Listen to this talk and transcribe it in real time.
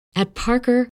At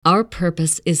Parker, our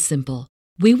purpose is simple.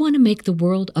 We want to make the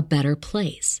world a better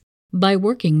place by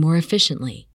working more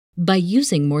efficiently, by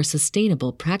using more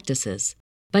sustainable practices,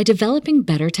 by developing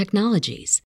better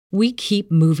technologies. We keep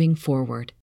moving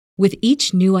forward. With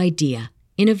each new idea,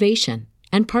 innovation,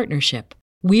 and partnership,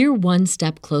 we're one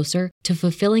step closer to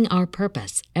fulfilling our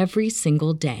purpose every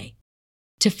single day.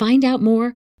 To find out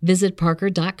more, visit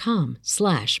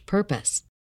parker.com/purpose.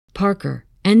 Parker,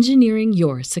 engineering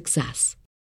your success.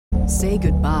 Say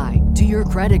goodbye to your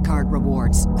credit card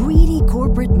rewards. Greedy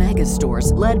corporate mega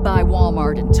stores, led by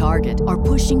Walmart and Target, are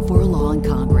pushing for a law in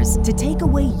Congress to take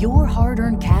away your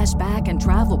hard-earned cash back and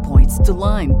travel points to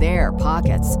line their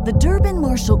pockets. The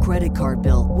Durbin-Marshall credit card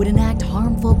bill would enact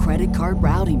harmful credit card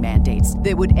routing mandates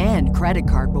that would end credit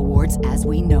card rewards as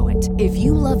we know it. If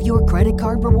you love your credit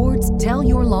card rewards, tell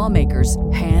your lawmakers,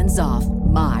 hands off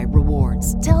my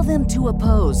rewards. Tell them to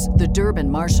oppose the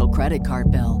Durbin-Marshall credit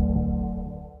card bill.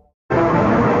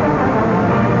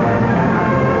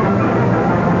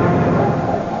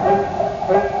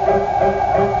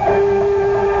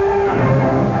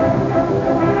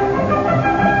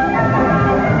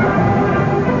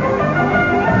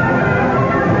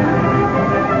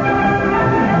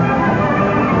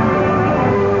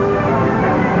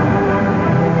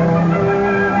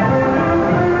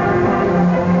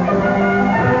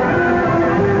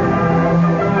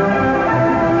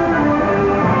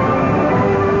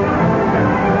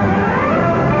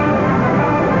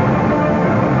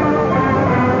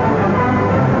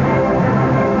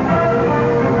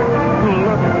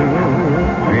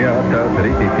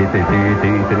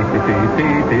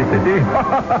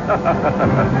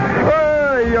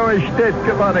 Jó estét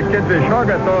kívánok, kedves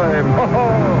hallgatóim!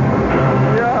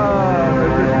 Ja,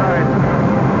 ez is nice.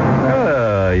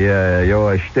 Jó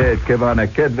estét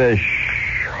kívánok, kedves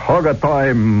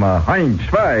hallgatóim! 1,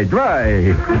 2,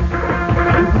 3!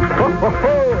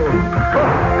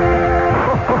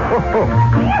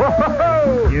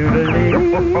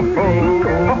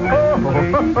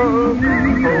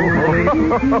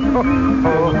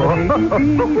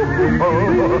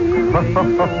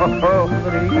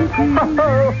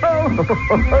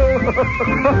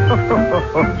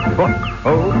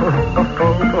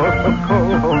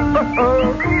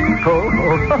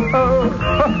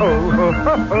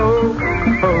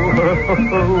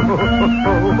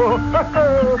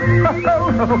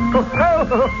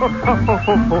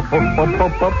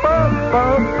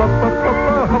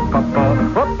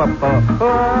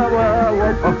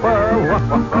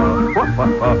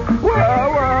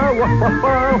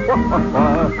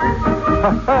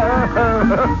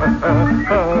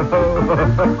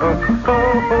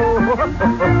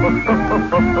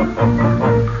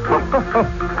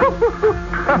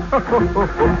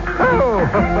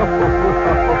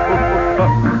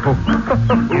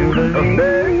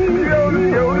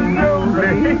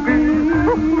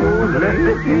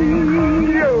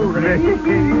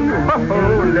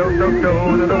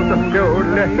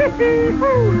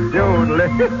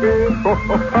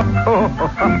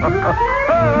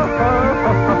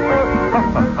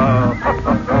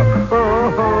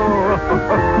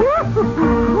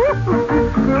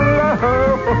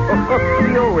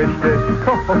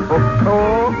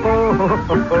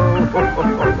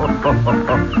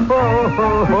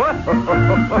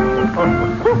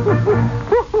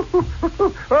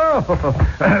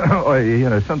 You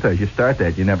know, sometimes you start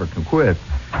that, you never can quit.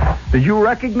 Did you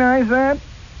recognize that?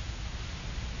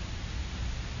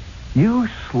 You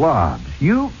slobs.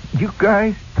 You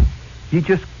guys,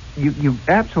 you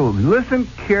absolutely listen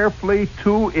carefully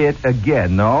to it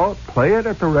again. No, play it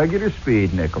at the regular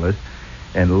speed, Nicholas,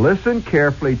 and listen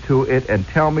carefully to it and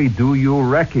tell me, do you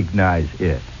recognize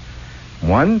it?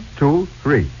 1, 2,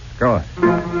 3. Go on.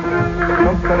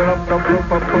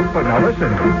 Now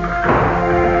listen.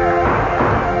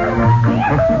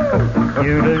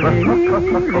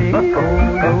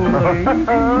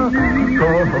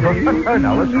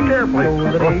 Now listen carefully.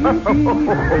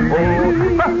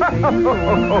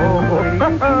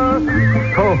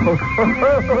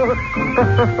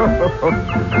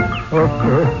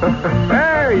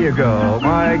 There you go.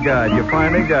 My God, you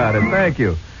finally got it. Thank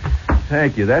you.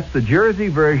 Thank you. That's the Jersey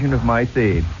version of my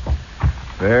theme.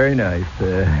 Very nice.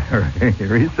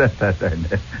 Reset that there,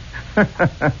 Nick.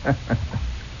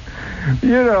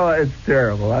 You know, it's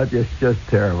terrible. It's just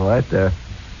terrible. That's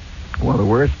one of the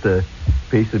worst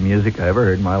piece of music I ever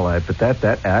heard in my life. But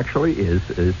that actually is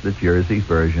the Jersey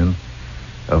version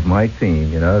of my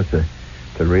theme. You know, it's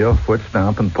a real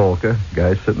foot-stomping polka.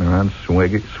 Guys sitting around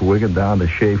swigging down the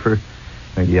Schaefer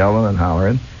and yelling and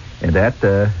hollering. And that's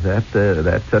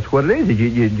what it is.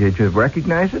 Did you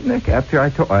recognize it, Nick? After I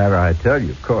tell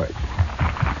you, of course.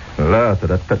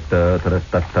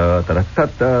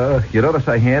 You notice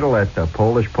I handle that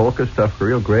Polish polka stuff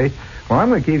real great? Well, I'm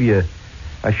going to give you...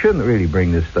 I shouldn't really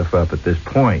bring this stuff up at this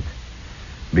point,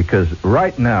 because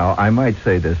right now, I might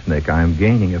say this, Nick, I'm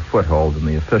gaining a foothold in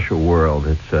the official world.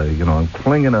 It's, I'm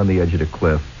clinging on the edge of the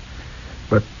cliff,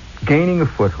 but gaining a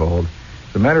foothold.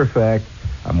 As a matter of fact,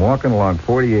 I'm walking along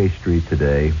 48th Street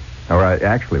today, or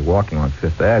actually walking on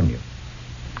 5th Avenue.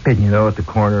 And at the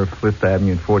corner of 5th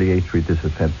Avenue and 48th Street, there's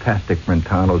a fantastic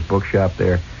Brentano's bookshop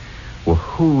there. Well,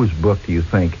 whose book do you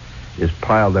think is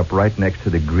piled up right next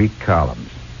to the Greek columns?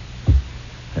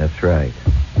 That's right.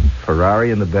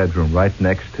 Ferrari in the bedroom, right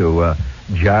next to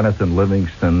Jonathan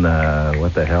Livingston.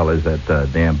 What the hell is that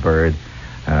damn bird?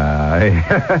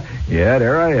 Yeah,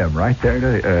 there I am, right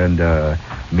there. And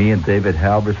me and David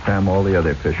Halberstam, all the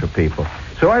other official people.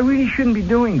 So I really shouldn't be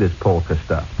doing this polka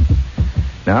stuff.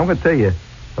 Now, I'm going to tell you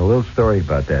a little story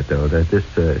about that, though.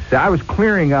 I was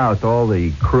clearing out all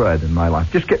the crud in my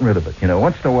life, just getting rid of it.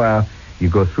 Once in a while, you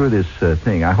go through this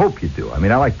thing. I hope you do. I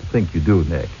mean, I like to think you do,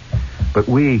 Nick. But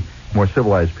we, more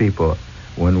civilized people,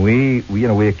 when we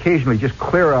occasionally just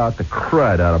clear out the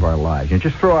crud out of our lives.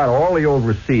 Just throw out all the old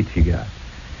receipts you got.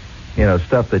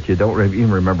 Stuff that you don't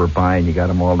even remember buying. You got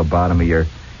them all at the bottom of your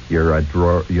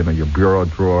drawer, your bureau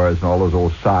drawers, and all those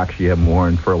old socks you haven't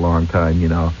worn for a long time,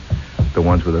 the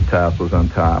ones with the tassels on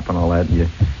top and all that. And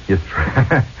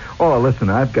oh, listen,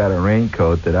 I've got a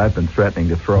raincoat that I've been threatening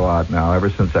to throw out now ever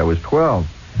since I was 12.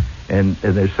 And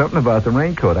there's something about the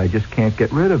raincoat. I just can't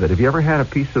get rid of it. Have you ever had a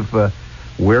piece of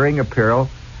wearing apparel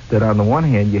that on the one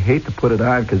hand you hate to put it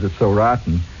on because it's so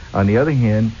rotten? On the other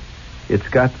hand, it's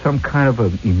got some kind of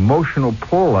an emotional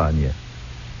pull on you.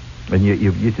 And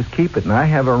you just keep it. And I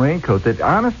have a raincoat that,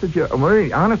 honest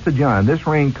to John, this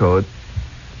raincoat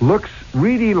looks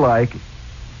really like,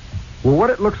 well, what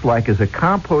it looks like is a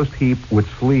compost heap with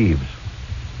sleeves.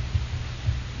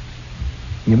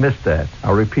 You missed that.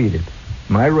 I'll repeat it.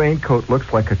 My raincoat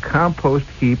looks like a compost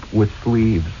heap with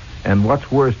sleeves. And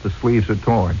what's worse, the sleeves are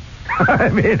torn. I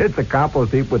mean, it's a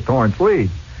compost heap with torn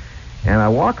sleeves. And I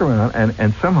walk around,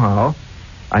 and somehow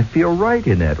I feel right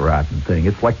in that rotten thing.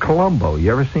 It's like Columbo.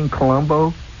 You ever seen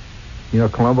Columbo?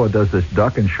 Columbo does this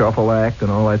duck and shuffle act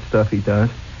and all that stuff he does.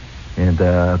 And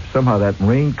somehow that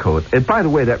raincoat... And by the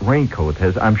way, that raincoat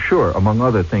has, I'm sure, among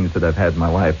other things that I've had in my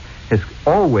life, has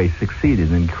always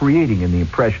succeeded in creating the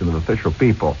impression of official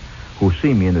people who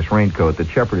see me in this raincoat that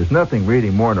Shepherd is nothing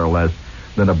really more nor less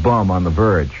than a bum on the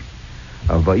verge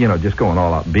of, just going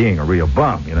all out, being a real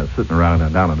bum, sitting around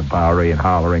down on the Bowery and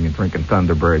hollering and drinking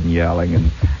Thunderbird and yelling and,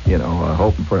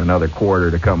 hoping for another quarter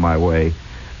to come my way.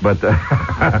 But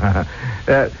now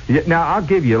I'll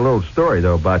give you a little story,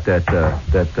 though, about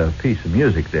that piece of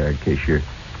music there, in case you're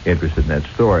interested in that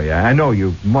story. I know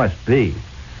you must be,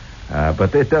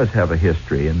 but it does have a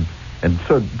history, and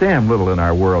so damn little in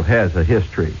our world has a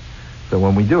history. So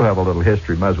when we do have a little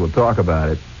history, might as well talk about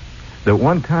it. That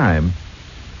one time,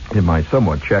 in my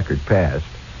somewhat checkered past,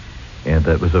 and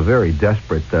it was a very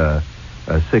desperate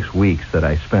 6 weeks that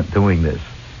I spent doing this.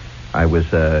 I was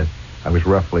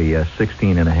roughly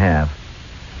 16 and a half.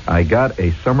 I got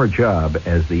a summer job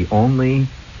as the only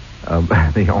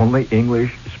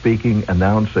English-speaking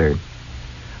announcer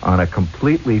on a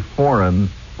completely foreign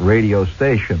radio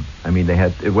station. I mean,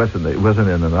 it wasn't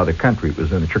in another country. It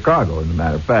was in Chicago, as a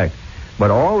matter of fact. But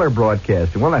all their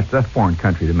broadcasting, well, that's a foreign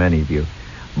country to many of you,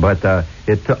 but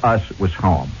it to us was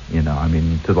home. I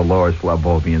mean, to the Lower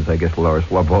Slavovians, I guess Lower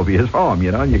Slavovia is home.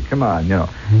 And you come on,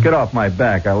 get off my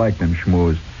back. I like them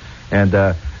schmooze.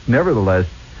 And nevertheless,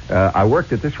 I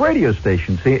worked at this radio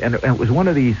station, and it was one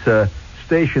of these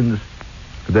stations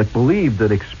that believed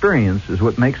that experience is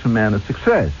what makes a man a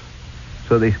success.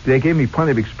 So they gave me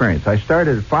plenty of experience. I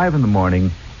started at 5 in the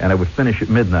morning, and I would finish at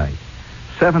midnight.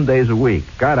 7 days a week.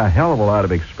 Got a hell of a lot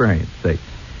of experience.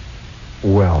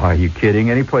 Well, are you kidding?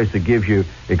 Any place that gives you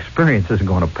experience isn't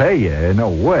going to pay you.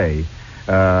 No way.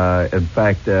 In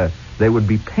fact, they would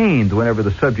be pained whenever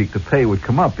the subject of pay would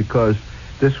come up, because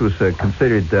this was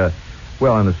considered, in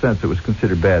a sense, it was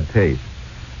considered bad taste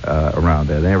around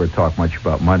there. They never talked much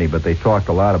about money, but they talked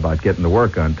a lot about getting to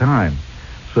work on time.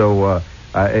 So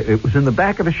it was in the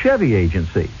back of a Chevy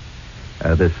agency,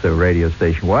 this radio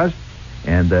station was.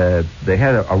 And they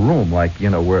had a room,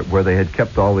 where they had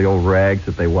kept all the old rags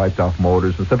that they wiped off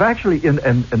motors and stuff. Actually, and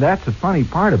that's the funny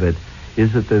part of it,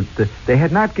 is that they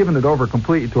had not given it over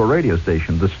completely to a radio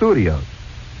station, the studios.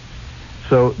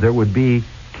 So there would be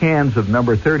cans of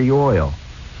number 30 oil,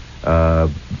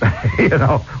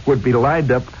 would be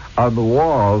lined up on the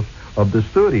walls of the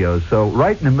studios. So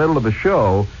right in the middle of a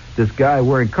show, this guy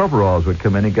wearing coveralls would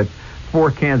come in and get 4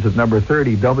 cans of number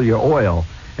 30 W oil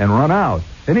and run out.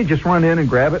 And he'd just run in and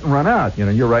grab it and run out. You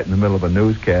know, you're right in the middle of a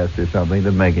newscast or something. It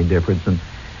didn't make any difference.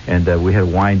 And we had a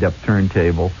wind-up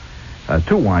turntable,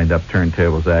 2 wind-up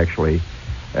turntables, actually.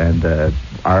 And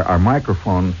our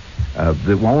microphone,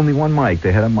 only one mic.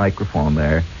 They had a microphone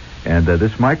there. And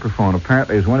this microphone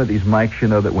apparently is one of these mics, you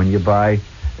know, that when you buy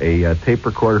a tape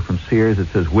recorder from Sears, it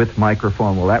says with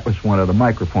microphone. Well, that was one of the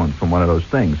microphones from one of those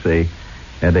things, see?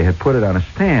 And they had put it on a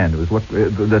stand. It was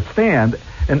the stand,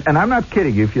 and I'm not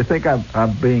kidding you if you think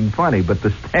I'm being funny, but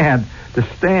the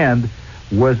stand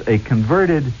was a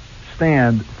converted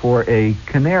stand for a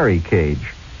canary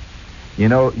cage. You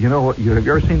know, have you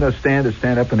ever seen those stands that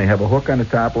stand up and they have a hook on the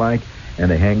top, like, and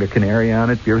they hang a canary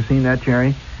on it? Have you ever seen that,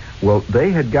 Jerry? Well,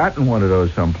 they had gotten one of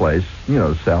those someplace, you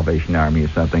know, Salvation Army or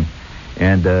something,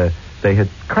 and they had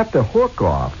cut the hook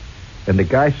off, and the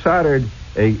guy soldered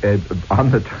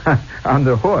on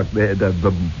the hook,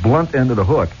 the blunt end of the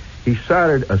hook. He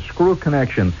soldered a screw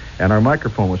connection, and our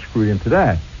microphone was screwed into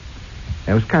that. And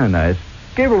it was kind of nice.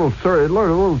 Gave a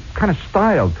little kind of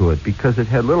style to it because it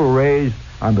had little raised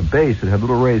on the base. It had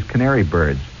little raised canary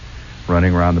birds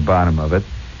running around the bottom of it,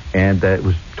 and it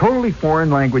was totally foreign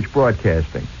language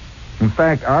broadcasting. In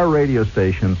fact, our radio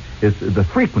station the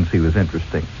frequency was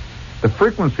interesting. The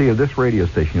frequency of this radio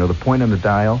station, you know, the point on the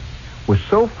dial, was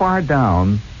so far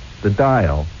down the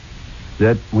dial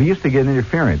that we used to get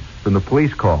interference from the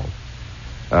police calls.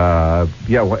 Well,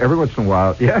 every once in a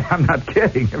while, yeah, I'm not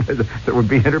kidding. There would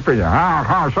be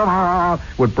interference.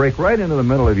 Would break right into the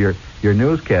middle of your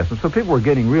newscast. And so people were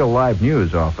getting real live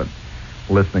news often,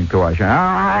 listening to our show.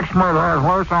 On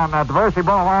Diversity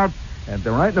Boulevard. And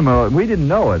they're right in the middle. And we didn't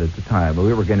know it at the time, but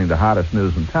we were getting the hottest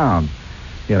news in town.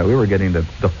 You know, we were getting the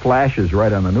flashes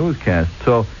right on the newscast.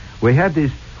 So we had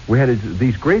these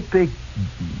great big,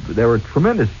 they were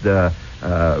tremendous,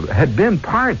 had been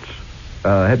parts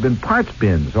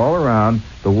bins all around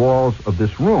the walls of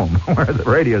this room where the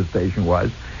radio station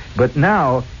was. But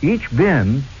now each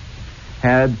bin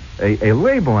had a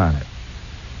label on it.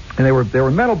 And they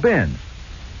were metal bins.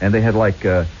 And they had like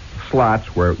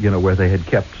slots where they had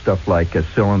kept stuff like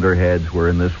cylinder heads were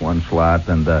in this one slot,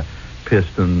 and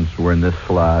pistons were in this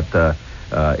slot,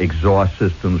 exhaust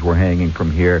systems were hanging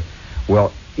from here.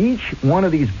 Well, each one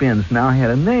of these bins now had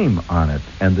a name on it,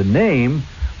 and the name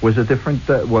was a different,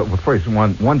 first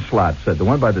one slot said, the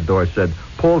one by the door said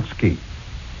Polski.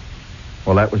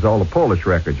 Well, that was all the Polish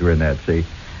records were in that, see?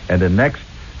 And the next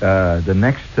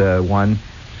one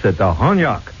said the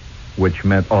Honyak, which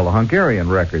meant all the Hungarian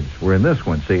records were in this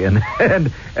one, see? And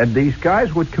these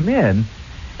guys would come in,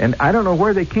 and I don't know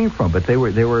where they came from, but they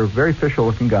were very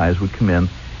official-looking guys would come in,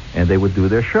 and they would do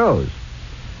their shows.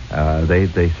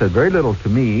 They said very little to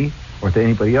me or to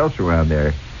anybody else around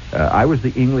there. I was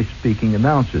the English-speaking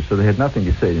announcer, so they had nothing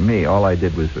to say to me. All I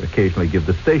did was occasionally give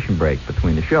the station break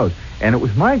between the shows. And it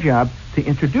was my job to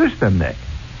introduce them, Nick.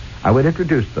 I would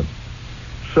introduce them.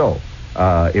 So,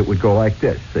 it would go like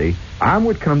this, see? On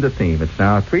would come the theme. It's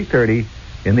now 3:30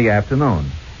 in the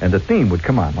afternoon. And the theme would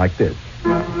come on like this.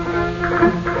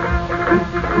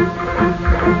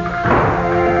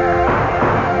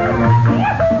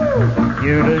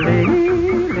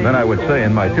 Then I would say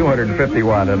in my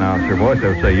 250-watt announcer voice, I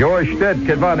would say, "Jo steht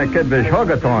gewone Kidvish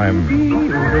Hogatoim.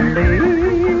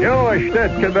 Jo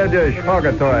steht gewone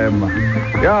Hogatoim.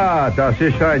 Ja, das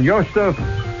ist ein Josef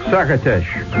Sakatesh."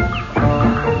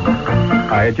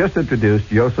 I had just introduced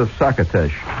Joseph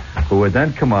Sakatesh, who would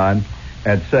then come on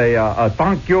and say,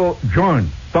 "Thank you,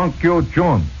 John. Thank you,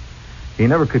 John." He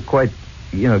never could quite,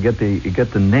 get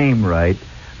the name right.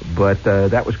 But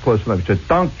that was close enough. He said,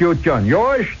 "Thank you, John.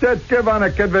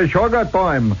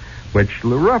 Which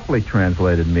roughly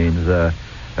translated means,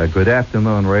 good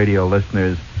afternoon, radio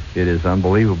listeners. It is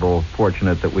unbelievable,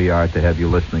 fortunate that we are to have you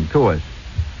listening to us.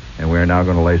 And we're now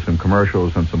going to lay some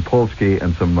commercials and some Polski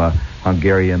and some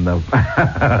Hungarian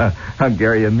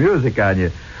Hungarian music on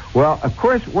you." Well, of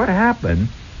course, what happened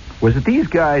was that these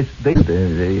guys,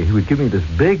 he would give me this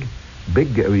big,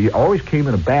 he always came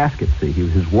in a basket, see.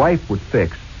 His wife would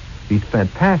fix these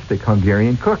fantastic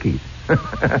Hungarian cookies.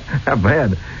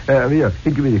 Man,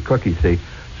 he'd give me the cookies, see.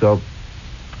 So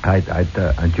I'd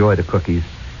enjoy the cookies.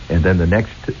 And then the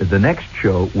next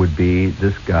show would be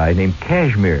this guy named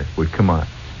Kazimierz would come on.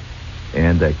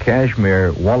 And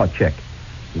Kazimierz Wallachek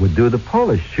would do the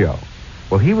Polish show.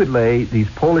 Well, he would lay these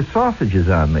Polish sausages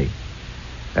on me.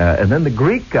 And then the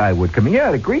Greek guy would come in.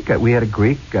 Yeah, the Greek guy. We had a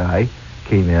Greek guy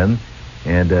came in,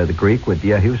 and the Greek would,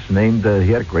 he was named,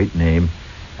 he had a great name.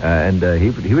 And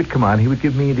he would come on. He would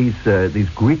give me these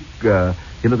Greek,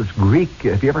 this Greek.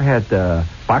 Have you ever had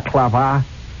baklava?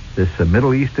 This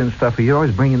Middle Eastern stuff. He'd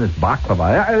always bring in this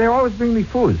baklava. They always bring me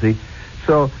food. See,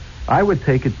 so I would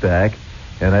take it back,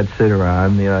 And I'd sit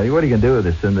around, what are you going to do with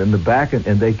this? And in the back, and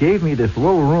they gave me this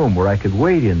little room where I could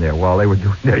wait in there while they were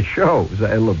doing their shows. I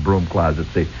had a little broom closet,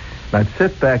 see. And I'd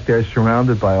sit back there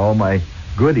surrounded by all my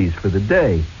goodies for the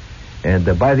day. And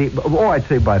I'd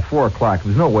say by 4 o'clock, there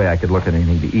was no way I could look at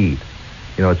anything to eat.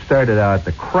 It started out at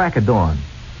the crack of dawn.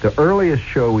 The earliest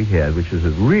show we had, which was a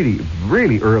really,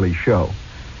 really early show,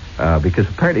 because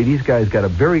apparently these guys got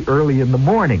up very early in the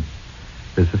morning.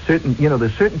 There's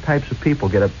certain types of people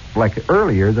get up like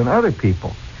earlier than other people.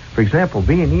 For example,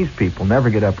 Viennese people never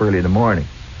get up early in the morning.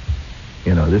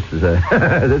 This is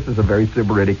a very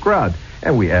sybaritic crowd.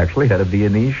 And we actually had a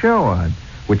Viennese show on,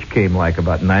 which came like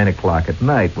about 9 o'clock at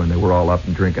night when they were all up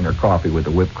and drinking their coffee with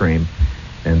the whipped cream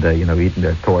and, eating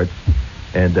their torts.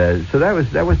 And so that was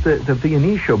the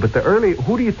Viennese show. But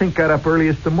who do you think got up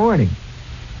earliest in the morning?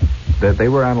 That they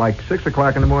were on like 6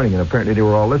 o'clock in the morning, and apparently they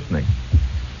were all listening.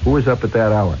 Who was up at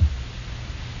that hour?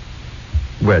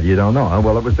 Well, you don't know.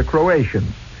 Well, it was the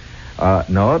Croatians.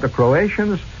 No, the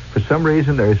Croatians, for some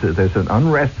reason, there's an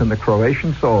unrest in the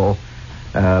Croatian soul,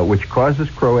 which causes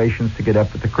Croatians to get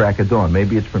up at the crack of dawn.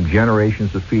 Maybe it's from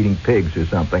generations of feeding pigs or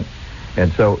something.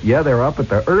 And so, they're up at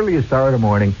the earliest hour of the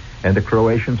morning, and the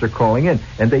Croatians are calling in.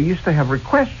 And they used to have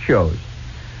request shows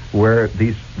where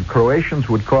these Croatians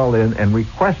would call in and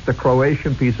request a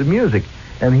Croatian piece of music.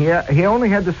 And he only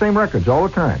had the same records all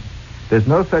the time. There's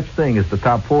no such thing as the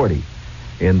top 40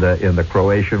 in the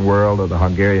Croatian world or the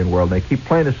Hungarian world. They keep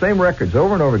playing the same records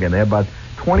over and over again. They have about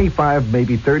 25,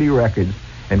 maybe 30 records,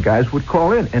 and guys would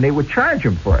call in, and they would charge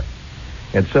them for it.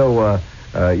 And so,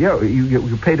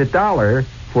 you paid $1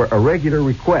 for a regular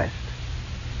request.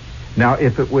 Now,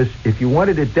 if you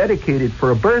wanted it dedicated for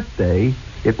a birthday,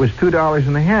 it was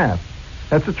 $2.50.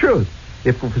 That's the truth.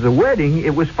 If it was a wedding,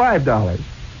 it was $5.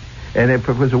 And if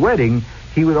it was a wedding,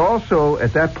 he would also,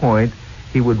 at that point,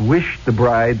 he would wish the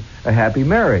bride a happy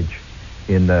marriage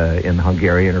in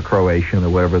Hungarian or Croatian or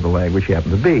whatever the language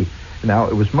happened to be. Now,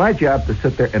 it was my job to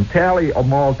sit there and tally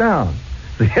them all down.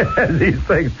 These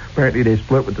things, apparently they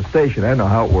split with the station. I don't know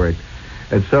how it worked.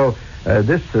 And so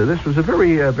this was a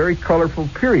very colorful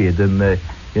period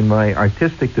in my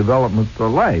artistic development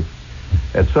life.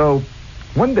 And so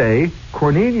one day,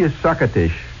 Cornelius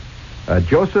Sakatish,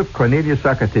 Joseph Cornelius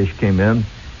Sakatish came in,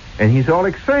 and he's all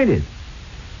excited.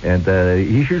 And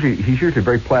he's usually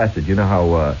very placid. You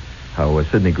know how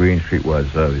Sidney Greenstreet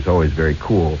was. He's always very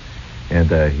cool. And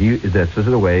that's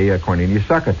the way Cornelius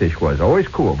Sakatish was, always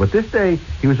cool. But this day,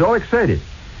 he was all excited.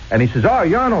 And he says,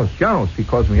 Janos, he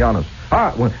calls me Janos.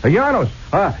 Janos,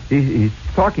 he's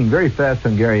talking very fast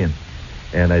Hungarian.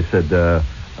 And I said,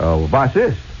 was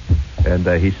ist? And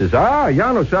he says,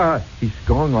 Janos, he's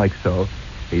going like so.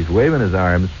 He's waving his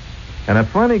arms. And I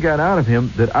finally got out of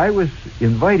him that I was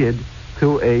invited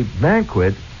to a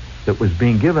banquet that was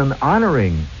being given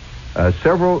honoring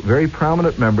several very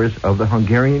prominent members of the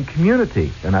Hungarian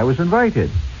community. And I was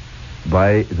invited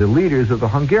by the leaders of the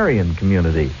Hungarian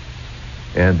community.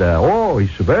 And, he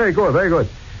said, very good, very good.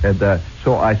 And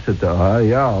so I said,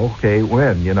 okay,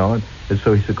 when, And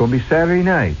so he said, going to be Saturday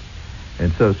night.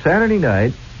 And so Saturday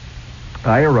night,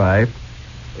 I arrived,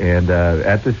 and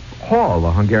at this hall,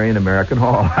 the Hungarian-American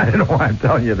Hall. I don't know why I'm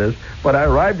telling you this, but I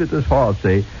arrived at this hall,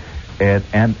 see,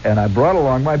 and I brought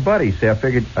along my buddy. See, I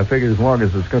figured as long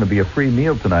as it's going to be a free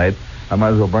meal tonight, I might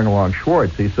as well bring along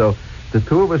Schwartz. See, so the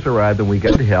two of us arrived, and we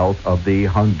got the help of the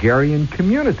Hungarian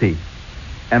community.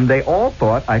 And they all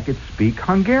thought I could speak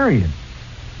Hungarian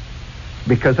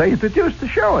because I introduced the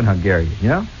show in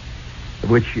Hungarian,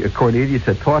 which Cornelius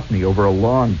had taught me over a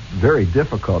long, very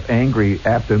difficult, angry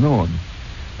afternoon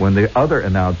when the other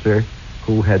announcer,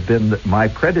 who had been my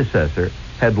predecessor,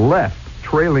 had left,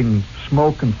 trailing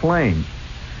smoke and flames.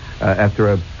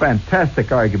 After a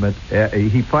fantastic argument,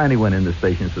 he finally went in the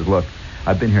station and says, look,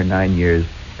 I've been here 9 years,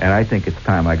 and I think it's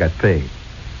time I got paid.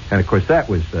 And, of course, that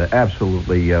was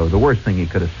absolutely the worst thing he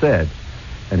could have said.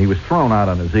 And he was thrown out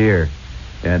on his ear.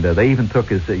 And they even took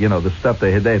his, the stuff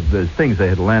the things they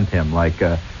had lent him, like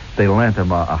they lent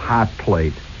him a hot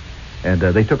plate. And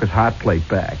they took his hot plate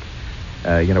back,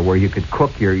 where you could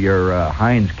cook your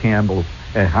Heinz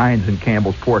and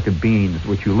Campbell's pork and beans,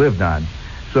 which you lived on.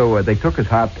 So they took his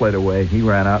hot plate away. He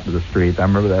ran out into the street. I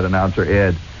remember that announcer,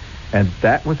 Ed. And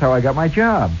that was how I got my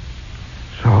job.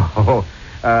 So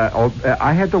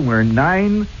I had to learn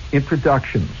 9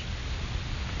 introductions.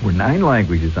 There were 9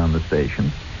 languages on the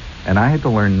station, and I had to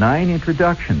learn 9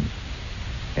 introductions.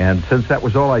 And since that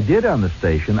was all I did on the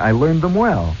station, I learned them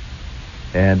well.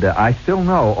 And I still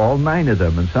know all 9 of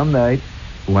them. And some night,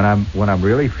 when I'm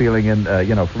really feeling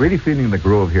really feeling the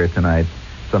groove here tonight,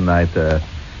 some night,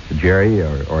 Jerry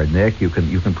or Nick, you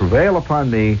can prevail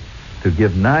upon me to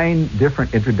give 9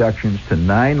 different introductions to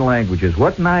 9 languages.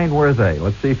 What 9 were they?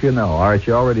 Let's see if you know. All right,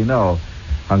 you already know.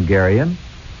 Hungarian,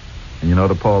 and you know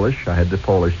the Polish. I had the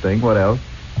Polish thing. What else?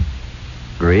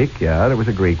 Greek, yeah, there was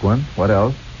a Greek one. What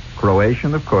else?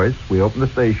 Croatian, of course. We opened the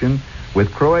station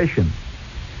with Croatian.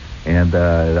 And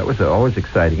that was always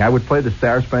exciting. I would play the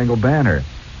Star Spangled Banner.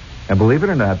 And believe it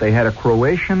or not, they had a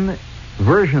Croatian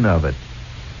version of it.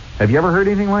 Have you ever heard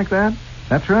anything like that?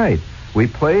 That's right. We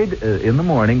played in the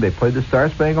morning. They played the Star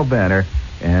Spangled Banner,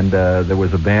 and there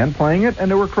was a band playing it,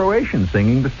 and there were Croatians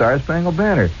singing the Star Spangled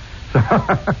Banner. So,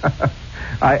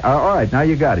 all right, now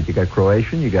you got it. You got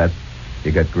Croatian, you got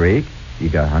Greek, you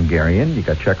got Hungarian, you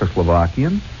got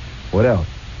Czechoslovakian. What else?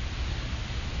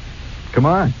 Come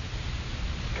on.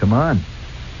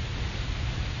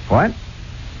 What?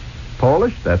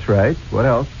 Polish? That's right. What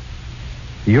else?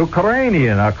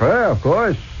 Ukrainian, okay, of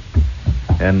course.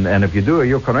 And if you do a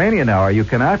Ukrainian hour, you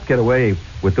cannot get away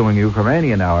with doing a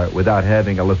Ukrainian hour without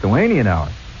having a Lithuanian hour.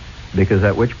 Because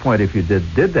at which point, if you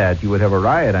did that, you would have a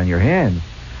riot on your hands.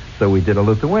 So we did a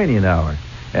Lithuanian hour.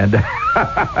 And,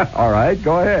 all right,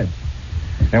 go ahead.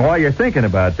 And while you're thinking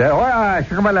about that,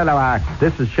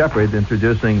 this is Shepherd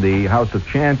introducing the House of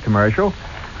Chant commercial,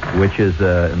 which is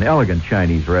an elegant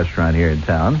Chinese restaurant here in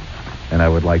town. And I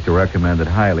would like to recommend it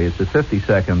highly. It's at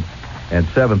 52nd and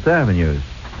 7th Avenues.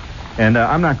 And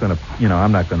I'm not going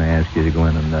to ask you to go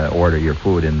in and order your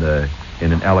food in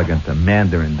an elegant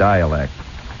Mandarin dialect.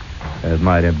 It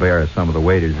might embarrass some of the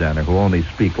waiters down there who only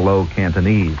speak low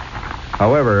Cantonese.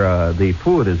 However, the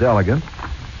food is elegant,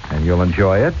 and you'll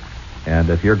enjoy it. And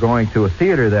if you're going to a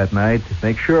theater that night,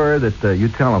 make sure that you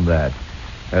tell them that.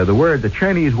 The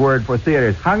Chinese word for theater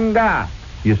is hanga.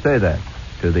 You say that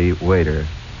to the waiter.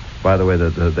 By the way,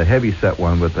 the heavy-set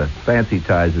one with the fancy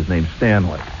ties is named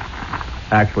Stanley.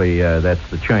 Actually, that's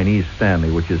the Chinese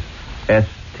Stanley, which is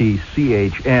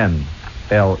Stchnlee.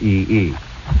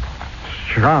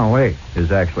 Stanley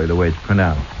is actually the way it's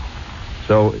pronounced.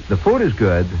 So the food is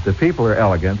good, the people are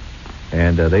elegant,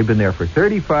 and they've been there for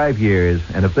 35 years,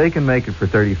 and if they can make it for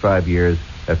 35 years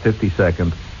at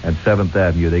 52nd and 7th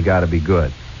Avenue, they got to be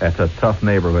good. That's a tough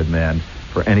neighborhood, man,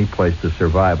 for any place to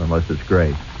survive unless it's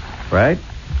great. Right?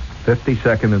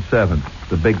 52nd and 7th,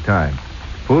 the big time.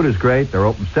 Food is great. They're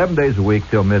open 7 days a week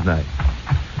till midnight.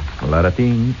 We have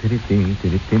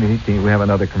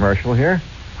another commercial here.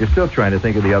 You're still trying to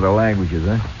think of the other languages,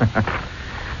 huh?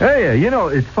 Hey, you know,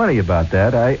 it's funny about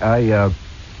that. I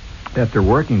after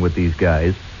working with these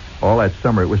guys all that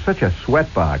summer, it was such a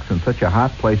sweatbox and such a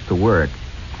hot place to work.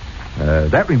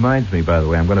 That reminds me, by the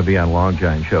way, I'm going to be on Long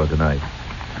John show tonight.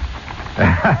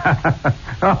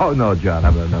 Oh, no, John,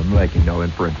 I'm making no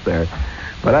inference there.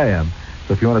 But I am.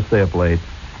 So if you want to stay up late,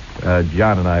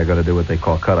 John and I are going to do what they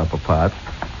call cut up a pot.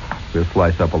 We'll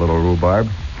slice up a little rhubarb.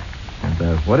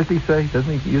 And what does he say?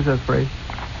 Doesn't he use that phrase?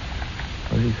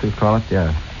 What does he call it?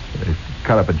 Yeah.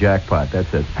 Cut up a jackpot.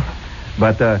 That's it.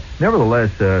 But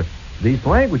nevertheless, these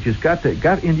languages got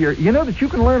into your... You know that you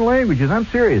can learn languages. I'm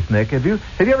serious, Nick. Have you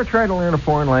ever tried to learn a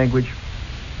foreign language?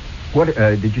 What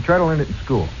did you try to learn it in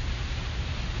school?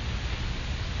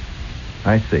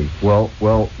 I see. Well,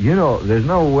 you know, there's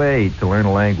no way to learn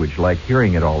a language like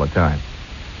hearing it all the time.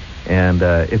 And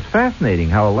it's fascinating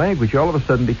how a language all of a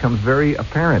sudden becomes very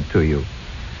apparent to you.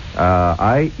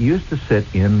 I used to sit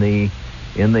in the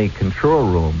control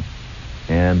room,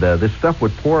 and this stuff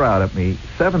would pour out at me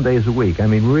 7 days a week. I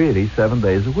mean, really, 7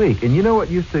 days a week. And you know what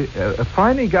used to...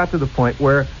 finally got to the point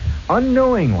where,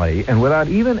 unknowingly, and without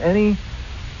even any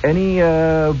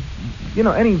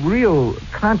real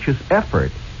conscious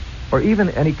effort, or even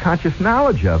any conscious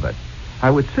knowledge of it, I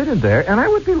would sit in there, and I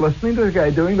would be listening to the guy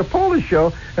doing the Polish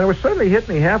show, and it would suddenly hit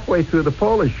me halfway through the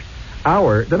Polish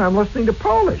hour that I'm listening to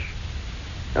Polish.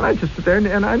 And I just sit there,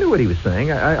 and I knew what he was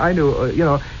saying. I knew,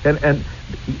 and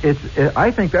it's.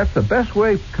 I think that's the best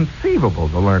way conceivable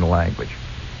to learn a language.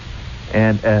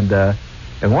 And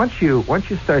once you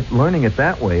start learning it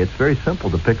that way, it's very simple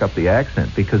to pick up the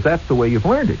accent, because that's the way you've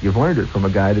learned it. You've learned it from a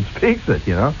guy that speaks it,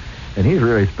 and he's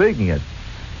really speaking it.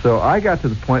 So I got to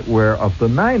the point where, of the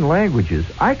 9 languages,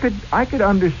 I could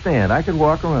understand. I could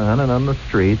walk around and on the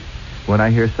street when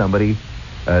I hear somebody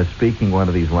speaking one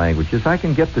of these languages, I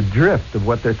can get the drift of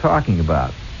what they're talking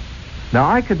about. Now,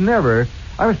 I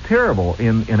was terrible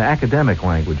in academic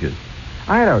languages.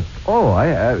 I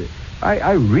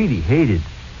really hated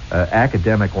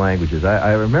academic languages.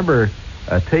 I remember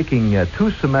taking 2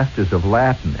 semesters of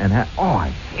Latin, and I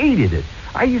hated it.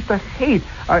 I used to hate...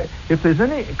 if there's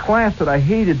any class that I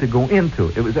hated to go into,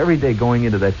 it was every day going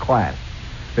into that class.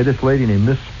 There's this lady named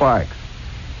Miss Sparks,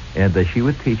 and she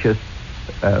would teach us,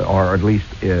 or at least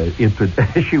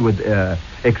she would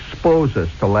expose us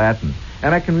to Latin.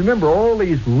 And I can remember all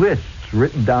these lists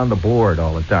written down the board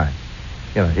all the time.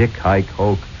 You know, hic, hike,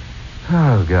 hoke.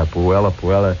 Oh, God, puella,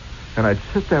 puella. And I'd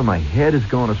sit there, my head is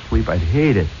going to sleep. I'd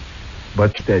hate it.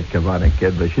 But they'd come on and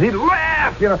kid, but she'd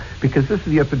laugh, you know, because this is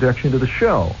the introduction to the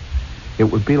show. It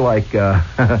would be like,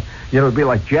 it'd be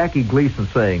like Jackie Gleason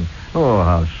saying, "Oh,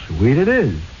 how sweet it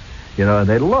is." You know, and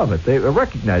they love it. They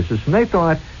recognize this, and they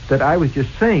thought that I was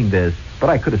just saying this, but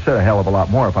I could have said a hell of a lot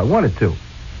more if I wanted to.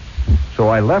 So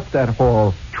I left that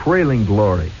hall trailing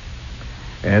glory.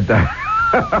 And,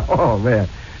 oh, man.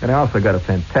 And I also got a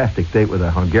fantastic date with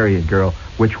a Hungarian girl,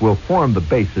 which will form the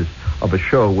basis of a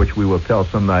show which we will tell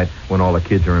some night when all the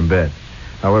kids are in bed.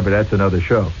 However, that's another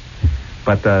show.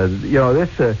 But,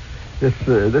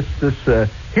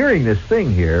 hearing this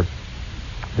thing here,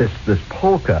 this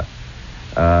polka,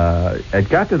 it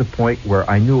got to the point where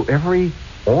I knew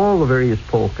all the various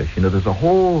polkas. You know, there's a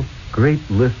whole great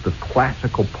list of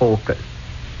classical polkas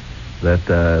that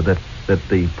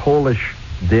the Polish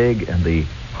dig and the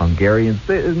Hungarians,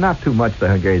 not too much the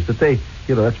Hungarians, but they,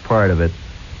 you know, that's part of it.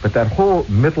 But that whole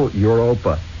Middle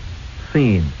Europa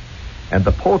scene, and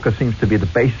the polka seems to be the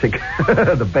basic,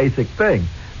 the basic thing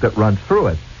that runs through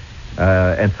it.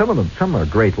 And some are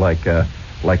great, like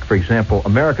for example,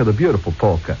 America the Beautiful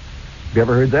polka. Have you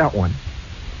ever heard that one?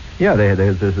 Yeah,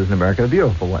 this is America the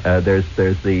Beautiful. There's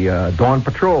the Dawn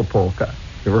Patrol polka.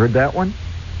 You ever heard that one?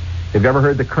 Have you ever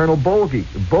heard the Colonel Bogey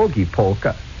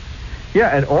polka?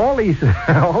 Yeah, and all these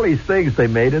things they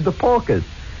made into polkas.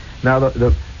 Now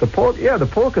the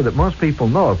polka that most people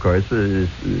know, of course, is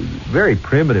very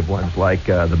primitive ones like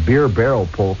the Beer Barrel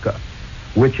polka,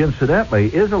 which incidentally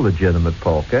is a legitimate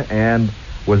polka and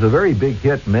was a very big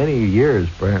hit many years,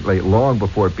 apparently long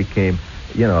before it became,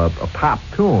 you know, a pop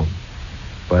tune.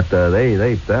 But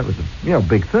that was a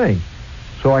big thing.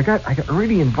 So I got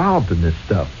really involved in this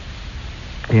stuff,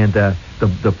 and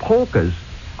the polkas,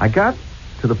 I got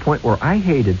to the point where I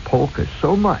hated polkas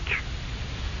so much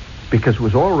because it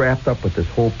was all wrapped up with this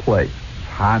whole place. It's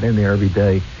hot in there every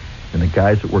day, and the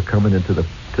guys that were coming into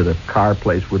the car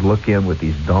place would look in with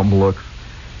these dumb looks,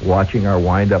 watching our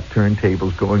wind-up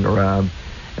turntables going around,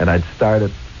 and I'd start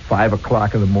at 5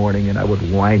 o'clock in the morning, and I would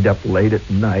wind up late at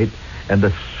night, and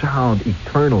the sound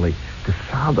eternally, the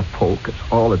sound of polkas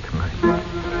all the time.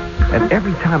 And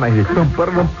every time I hear bum ba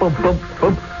dum bum bum bum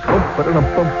bum ba dum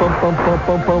bum bum bum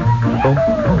bum bum bum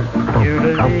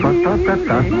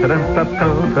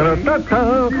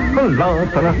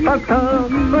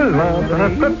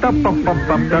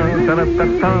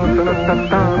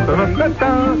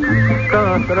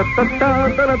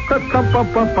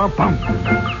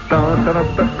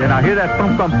and I hear that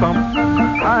bum bum bum.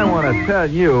 I want to tell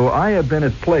you, I have been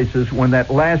at places when that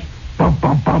last bump,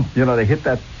 bump, bump. You know, they hit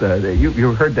that,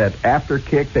 you heard that after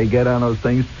kick they get on those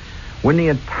things? When the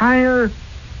entire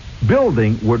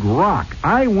building would rock.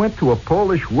 I went to a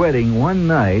Polish wedding one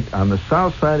night on the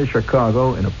south side of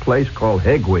Chicago in a place called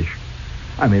Hegwish.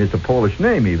 I mean, it's a Polish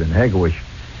name even, Hegwish.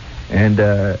 And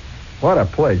what a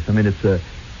place. I mean, it's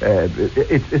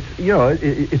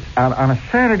on a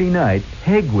Saturday night,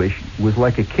 Hegwish was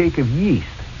like a cake of yeast.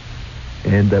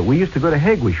 And we used to go to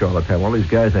Hegwish all the time, all these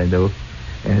guys I knew.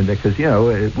 And because,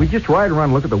 we just ride around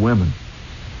and look at the women.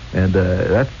 And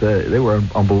they were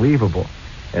unbelievable.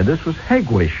 And this was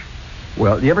Hegwish.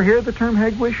 Well, you ever hear the term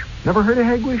Hegwish? Never heard of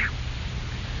Hegwish?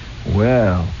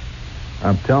 Well,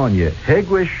 I'm telling you,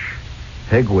 Hegwish.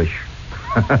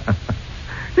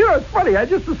 It's funny. I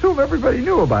just assume everybody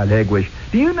knew about Hegwish.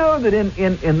 Do you know that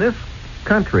in this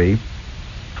country,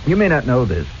 you may not know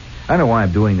this. I don't know why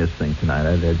I'm doing this thing tonight.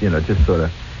 Just sort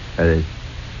of,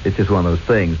 it's just one of those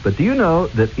things. But do you know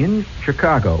that in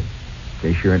Chicago,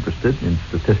 in case you're interested in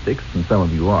statistics, and some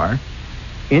of you are,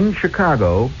 in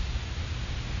Chicago,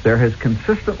 there has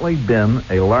consistently been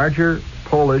a larger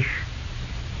Polish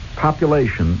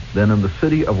population than in the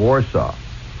city of Warsaw,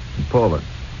 in Poland.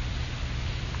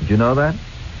 Did you know that?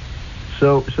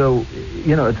 So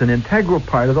it's an integral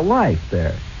part of the life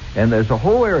there. And there's a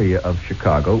whole area of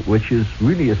Chicago which is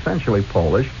really essentially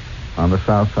Polish on the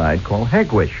south side called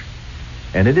Hegwish.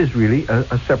 And it is really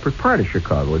a separate part of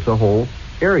Chicago. It's a whole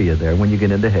area there. When you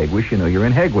get into Hegwish, you're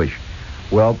in Hegwish.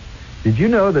 Well, did you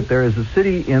know that there is a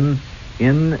city in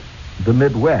the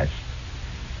Midwest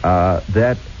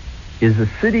that is a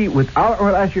city without...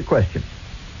 I'll ask you a question.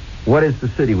 What is the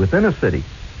city within a city?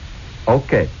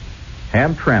 Okay.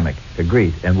 Hamtramck.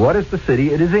 Agreed. And what is the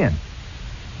city it is in?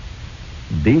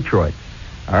 Detroit.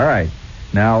 All right.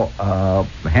 Now,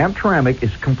 Hamtramck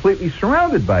is completely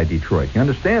surrounded by Detroit. You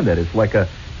understand that? It's like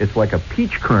a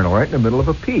peach kernel right in the middle of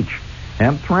a peach.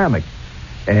 Hamtramck.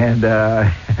 And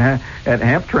and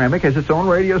Hamtramck has its own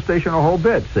radio station a whole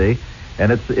bit, see?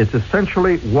 And it's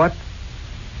essentially what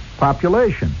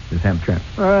population is Hamtramck?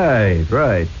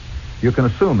 Right. You can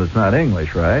assume it's not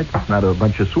English, right? It's not a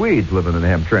bunch of Swedes living in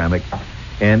Hamtramck.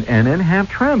 And in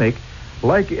Hamtramck,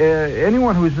 like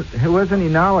anyone who has any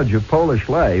knowledge of Polish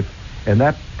life, and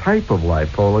that type of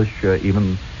life, Polish,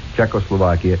 even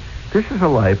Czechoslovakia, this is a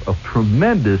life of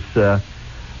tremendous,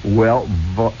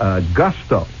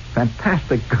 gusto,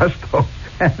 fantastic gusto,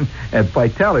 and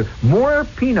vitality. More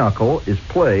pinochle is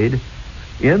played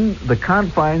in the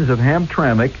confines of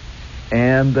Hamtramck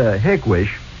and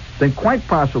Hegwisch than quite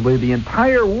possibly the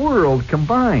entire world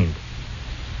combined.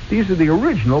 These are the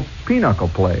original pinochle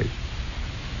plays.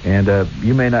 And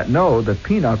you may not know that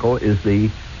pinochle is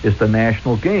the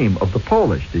national game of the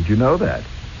Polish. Did you know that?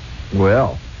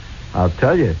 Well, I'll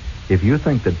tell you, if you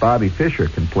think that Bobby Fischer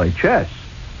can play chess,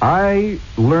 I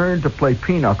learned to play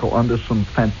pinochle under some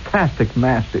fantastic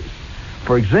masters.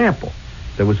 For example,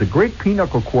 there was a great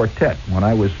pinochle quartet when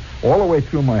I was all the way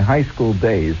through my high school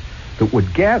days that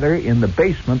would gather in the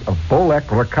basement of Bolek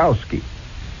Rakowski.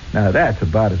 Now, that's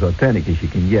about as authentic as you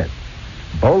can get.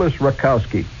 Boris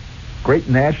Rakowski, great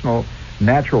natural...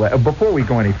 before we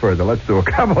go any further, let's do a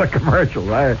couple of commercials.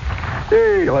 Let's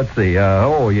see.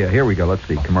 Here we go. Let's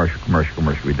see. Commercial.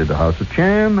 We did the House of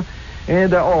Chan.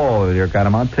 And, you got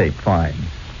them on tape. Fine.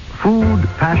 Food,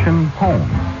 fashion, home.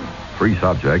 3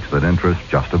 subjects that interest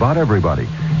just about everybody.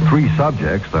 3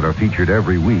 subjects that are featured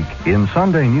every week in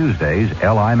Sunday Newsday's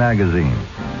LI Magazine.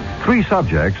 3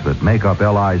 subjects that make up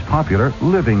LI's popular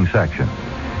living section.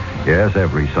 Yes,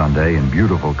 every Sunday in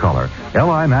beautiful color,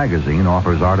 LI Magazine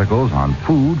offers articles on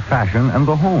food, fashion, and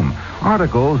the home.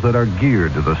 Articles that are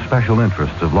geared to the special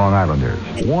interests of Long Islanders.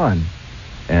 One,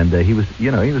 and he was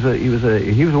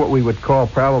what we would call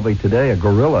probably today a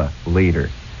guerrilla leader.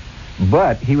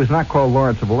 But he was not called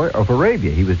Lawrence of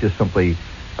Arabia. He was just simply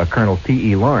a Colonel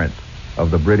T.E. Lawrence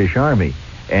of the British Army.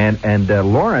 And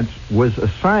Lawrence was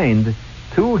assigned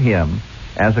to him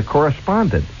as a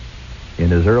correspondent in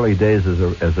his early days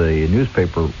as a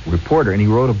newspaper reporter, and he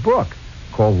wrote a book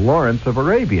called Lawrence of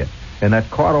Arabia, and that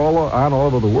caught all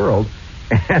over the world,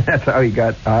 and that's how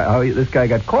this guy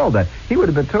got called that. He would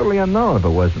have been totally unknown if it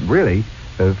wasn't really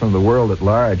from the world at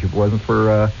large, if it wasn't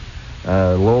for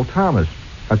Lowell Thomas.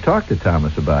 I talked to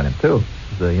Thomas about him too.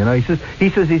 So, he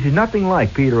says he's nothing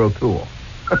like Peter O'Toole.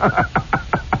 It's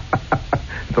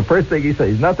the first thing he says.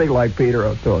 He's nothing like Peter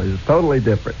O'Toole. He's totally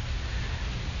different.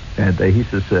 And he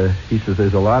says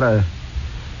there's a lot of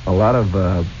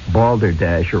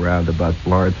balderdash around about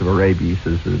Lawrence of Arabia. He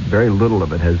says very little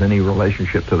of it has any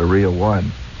relationship to the real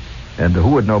one. And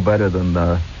who would know better than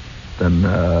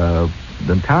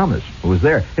Thomas, who was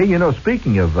there? Hey,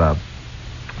 speaking of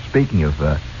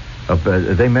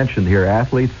they mentioned here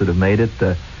athletes that have made it,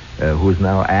 who is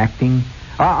now acting.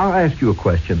 I'll ask you a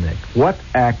question, Nick. What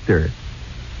actor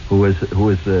who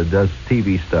does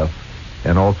TV stuff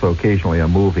and also occasionally a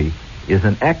movie is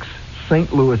an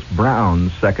ex-St. Louis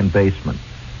Browns second baseman?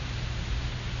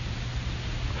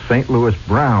 St. Louis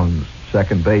Browns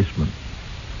second baseman.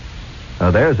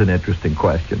 Now there's an interesting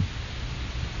question.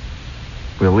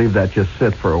 We'll leave that just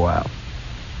sit for a while.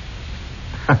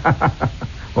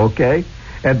 Okay?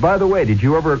 And by the way, did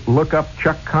you ever look up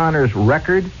Chuck Connor's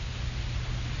record?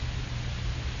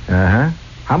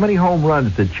 How many home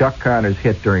runs did Chuck Connors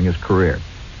hit during his career?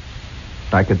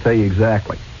 I can tell you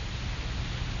exactly.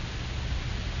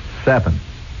 7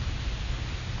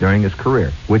 during his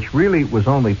career, which really was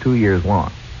only 2 years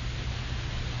long.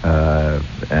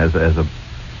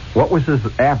 What was his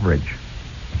average?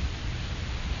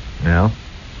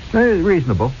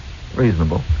 Reasonable.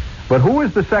 But who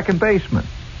is the second baseman?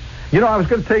 I was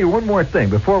going to tell you one more thing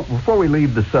before we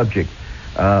leave the subject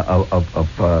of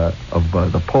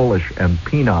the Polish and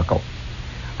pinochle.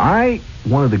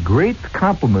 One of the great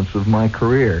compliments of my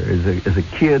career as a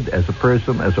kid, as a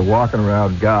person, as a walking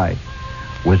around guy,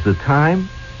 was the time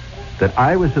that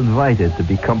I was invited to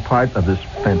become part of this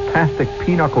fantastic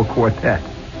pinochle quartet.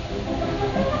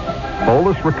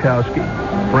 Boris Rakowski,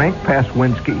 Frank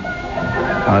Paswinski.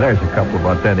 There's a couple of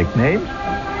authentic names,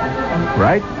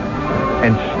 right?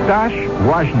 And Stash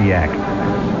Wozniak.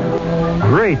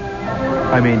 Great.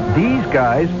 These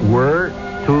guys were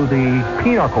to the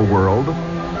pinochle world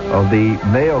of the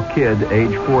male kid,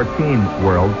 age 14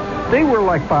 world. They were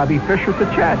like Bobby Fischer to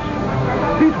chess.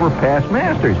 These were past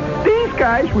masters. These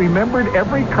guys remembered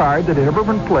every card that had ever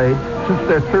been played since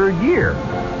their 3rd year.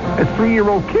 As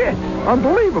 3-year-old kids.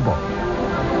 Unbelievable.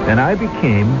 And I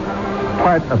became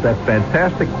part of that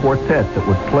fantastic quartet that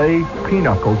would play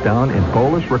pinochle down in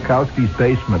Boris Rakowski's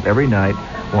basement every night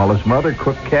while his mother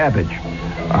cooked cabbage.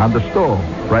 on the stove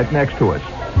right next to us.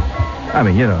 I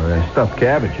mean, stuffed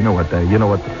cabbage.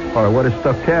 What is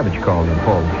stuffed cabbage called in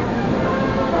Polish?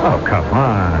 Oh, come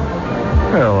on.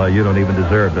 Well, you don't even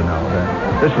deserve to know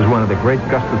that. This is one of the great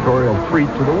gustatorial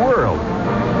treats of the world.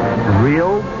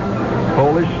 Real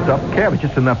Polish stuffed cabbage.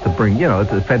 It's enough to bring,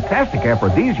 it's a fantastic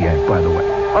aphrodisiac, by the way.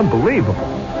 Unbelievable.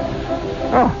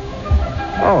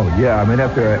 Oh, yeah. I mean,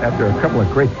 after a couple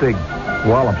of great big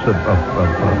wallops of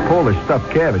Polish stuffed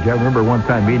cabbage, I remember one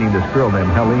time meeting this girl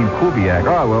named Helene Kubiak.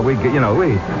 Oh, well, these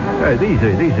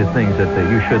are things that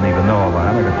you shouldn't even know about.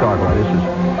 I'm not going to talk about this.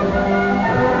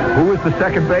 Who was the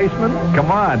second baseman?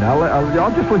 Come on,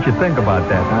 I'll just let you think about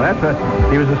that. Now,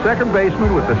 he was the second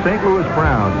baseman with the St. Louis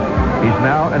Browns. He's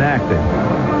now an actor.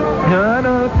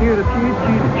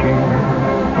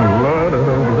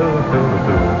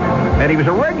 And he was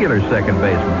a regular second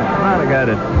baseman, not a guy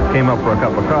that came up for a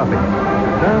cup of coffee.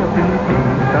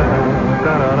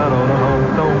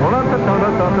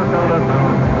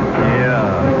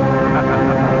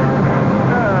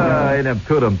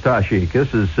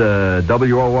 This is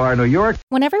WOR New York.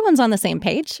 When everyone's on the same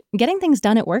page, getting things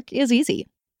done at work is easy.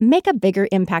 Make a bigger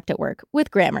impact at work with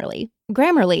Grammarly.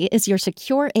 Grammarly is your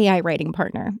secure AI writing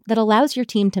partner that allows your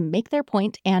team to make their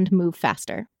point and move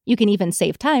faster. You can even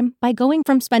save time by going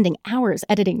from spending hours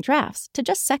editing drafts to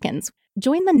just seconds.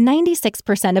 Join the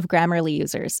 96% of Grammarly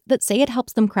users that say it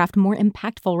helps them craft more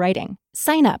impactful writing.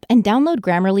 Sign up and download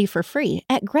Grammarly for free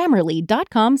at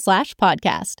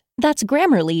Grammarly.com/podcast. That's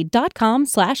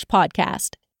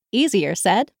Grammarly.com/podcast. Easier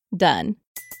said, done.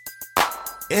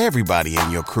 Everybody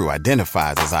in your crew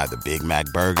identifies as either Big Mac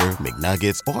Burger,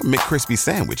 McNuggets, or McCrispy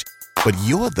Sandwich. But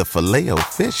you're the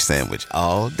Filet-O-Fish Sandwich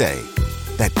all day.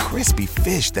 That crispy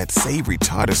fish, that savory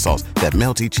tartar sauce, that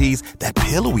melty cheese, that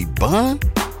pillowy bun.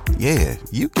 Yeah,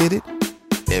 you get it.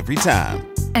 Every time.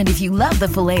 And if you love the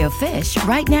Filet-O-Fish,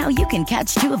 right now you can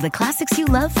catch two of the classics you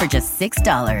love for just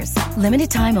 $6.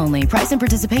 Limited time only. Price and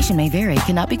participation may vary.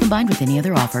 Cannot be combined with any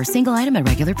other offer. Single item at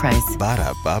regular price.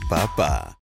 Ba-da-ba-ba-ba.